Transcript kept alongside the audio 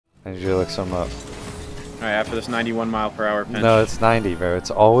I need you to look some up. Alright, after this 91-mile-per-hour pinch. No, it's 90, bro.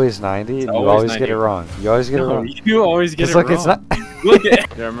 It's always 90, and you always always 90. get it wrong. You always get it wrong. You always get it look, wrong. it's not. Look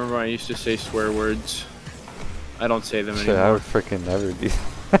at yeah, I remember when I used to say swear words. I don't say them Shit, anymore. I would freaking never do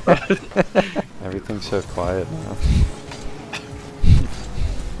that. Everything's so quiet now.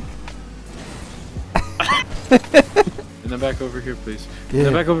 And then back over here, please. Yeah.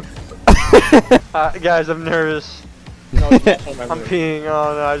 And then back over. Guys, I'm nervous. No, it's not on my I'm road. peeing.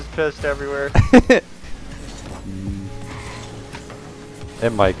 Oh no, I just pissed everywhere.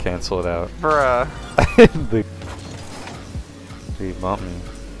 It might cancel it out. Bruh. He bumped me.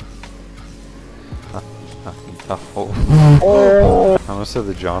 Oh. I almost said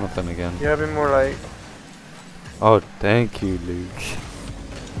the Jonathan again. You have been more like. Oh, thank you, Luke.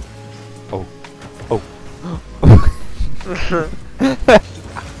 Oh. Oh. Bruh.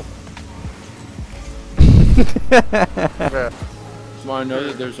 Well, I know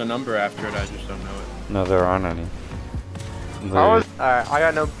that there's a number after it, I just don't know it. No, there aren't any. Alright, I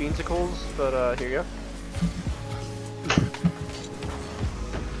got no beansicles, but here you go.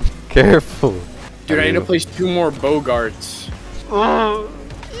 Careful. Dude, I need to place 2 more Bogarts.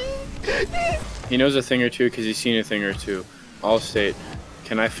 He knows a thing or two because he's seen a thing or two. All state.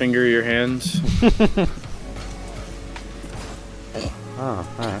 Can I finger your hands? Oh,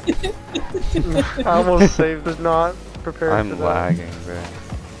 alright. I almost saved, was not prepared I'm for that. lagging,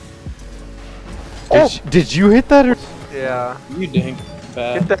 bro. Did you hit that or? Yeah. You dang Get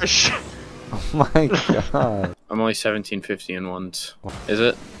bad. that shit. Oh my god. I'm only 1750 in ones. Is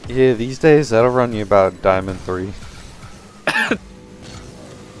it? Yeah, these days that'll run you about Diamond 3.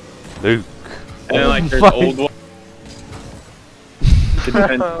 Luke. And then like there's my- old one.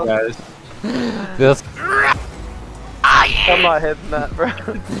 Depends, guys. This. I'm not hitting that, bro.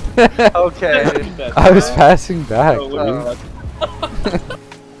 Okay. I was passing back. Oh, Luke.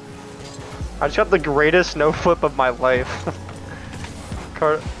 I just got the greatest snow flip of my life.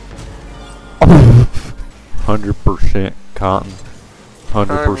 100% cotton,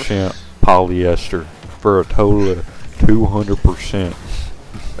 100% polyester for a total of 200%.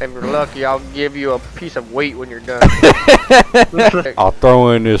 If you're lucky, I'll give you a piece of weight when you're done. I'll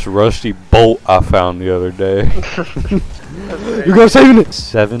throw in this rusty bolt I found the other day. You go saving it.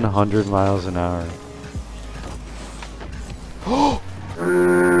 700 miles an hour.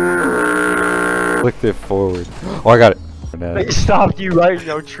 Flicked it forward. Oh, I got it. They stopped you right in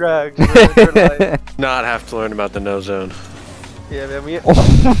your tracks. Not have to learn about the no zone. Yeah, man.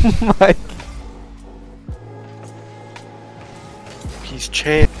 Oh my. He's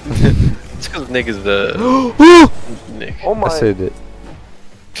changed. It's because Nick is the Nick. Oh my. I saved it.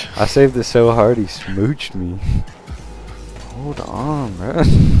 I saved it so hard he smooched me. Hold on, bro.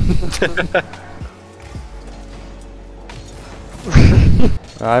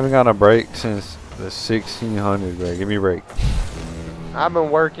 I haven't gotten a break since the 1600, bro. Give me a break. I've been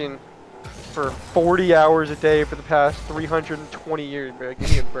working for 40 hours a day for the past 320 years, bro. Give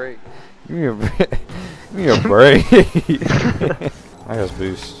me a break. Give me a break. Give me a break. I got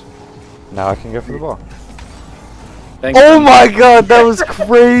boost. Now I can go for the ball. Thanks, Oh Ben. my god, that was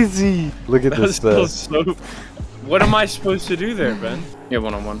crazy! Look at That this was stuff. so. What am I supposed to do there, Ben? Yeah,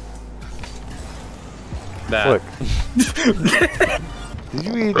 one-on-one. That. Look. Did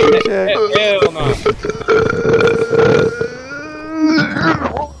you eat that, Jack? Hell no.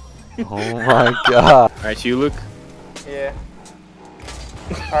 Oh my god. Alright, so you, Luke. Yeah.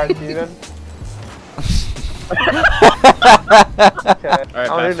 Alright, see you then. Okay.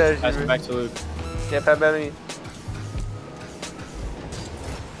 Alright, pass it back to Luke. Yeah, Pat Benny.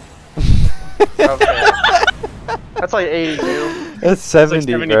 Okay. That's like 82. That's 70,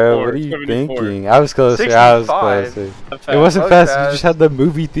 bro. 74, What are you 74. thinking? I was closer. I was 65. closer. It wasn't That was fast. You just had the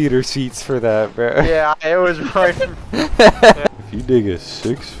movie theater seats for that, bro. Yeah, it was right. If you dig a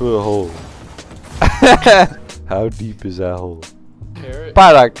 6-foot hole, how deep is that hole? Carrot.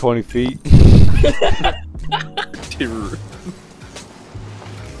 Probably like 20 feet.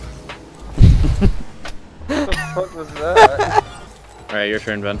 What the fuck was that? Alright, your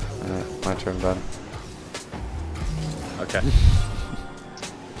turn, Ben. Alright, my turn, Ben. Okay.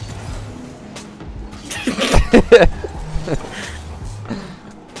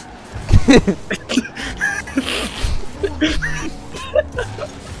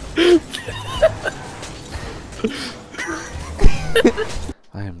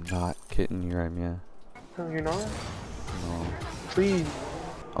 I am not kidding you right now. No, you're not? No. Please.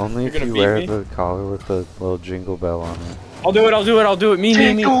 Only You're if gonna you beat wear me? the collar with the little jingle bell on it. I'll do it, I'll do it, I'll do it. Me.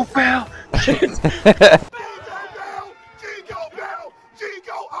 Jingle bell!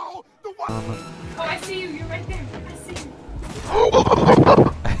 Oh, I see you. You're right there. I see you.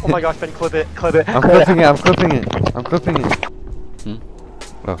 my gosh, Ben, clip it, clip it. I'm clipping it, I'm clipping it. I'm clipping it. Hmm?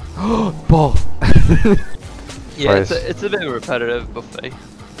 Oh. Ball! Yeah, it's a bit of a repetitive buffet. You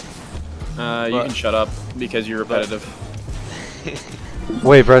can shut up because you're repetitive.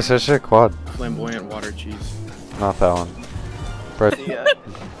 Wait, Bryce, I should quad. Flamboyant water cheese. Not that one. Bryce,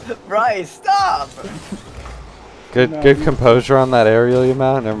 Bryce, stop! good composure on that aerial you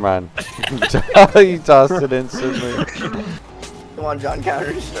mount? Never mind. You tossed it instantly. Come on, John,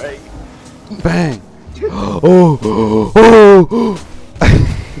 Counter Strike. Bang! Oh!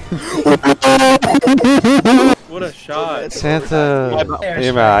 What a shot! Santa!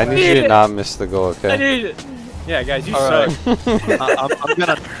 Hey man, I need you to not miss the goal, I okay? need it! Yeah, guys, you All suck. I'm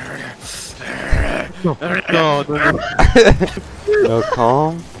gonna. No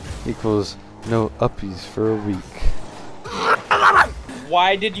calm equals no uppies for a week.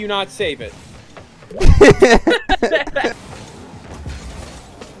 Why did you not save it?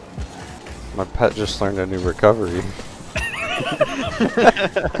 My pet just learned a new recovery.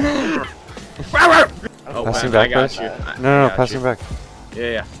 Oh, Passing man, back, I got Bryce? you. No, I got passing you. back.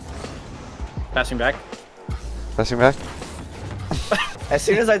 Yeah. Passing back? Passing back? As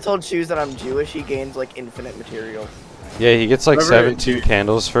soon as I told Shoes that I'm Jewish, he gains like infinite material. Yeah, he gets like Remember, 17 dude.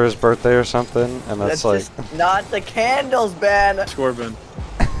 candles for his birthday or something, and that's like... just not the candles, Ben! Scorbin.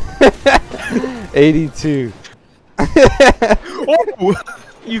 82. Oh!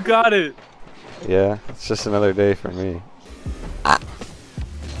 You got it! Yeah, it's just another day for me.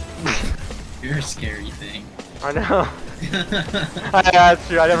 You're a scary thing. I know. That's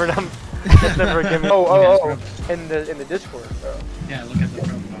true. I never done. That's never given me. Oh! In the Discord, bro. Yeah, look at the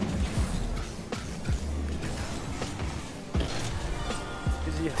profile.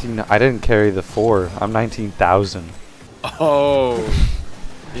 Dude, no, I didn't carry the 4. I'm 19,000. Oh.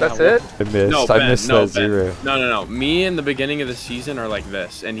 That's it? I missed. No, I Ben, missed no, that Ben. 0. No. Me in the beginning of the season are like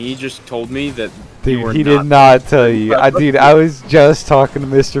this, and he just told me that you Dude, were he not. did not tell you. Dude, I was just talking to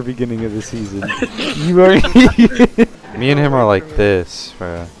Mr. Beginning of the season. You are. Me and him are like this,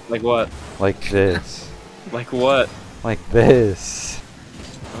 bro. Like what? Like this. Like what? Like this.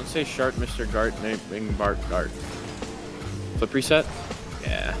 Don't say sharp, Mr. Gart, naming Bart Gart. Flip reset?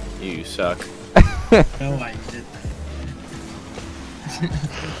 Yeah, you suck. No, I didn't.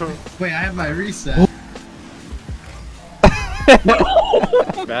 Wait, I have my reset.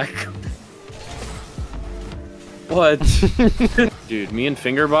 Back. What? Dude, me and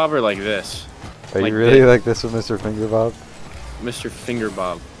Fingerbob are like this. Are Like you really this. like this with Mr. Fingerbob? Mr.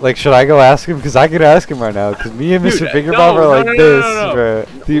 Fingerbob. Like, should I go ask him? Because I could ask him right now. Because me and Dude, Mr. no, Fingerbob are like no, this, no. bro.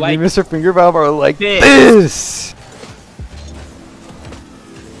 Dude, Like me and Mr. Fingerbob are like this. this.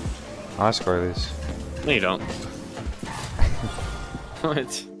 I score these. No, you don't.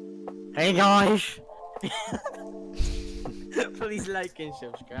 What? Hey guys! Please like and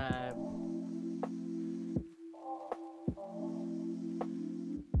subscribe.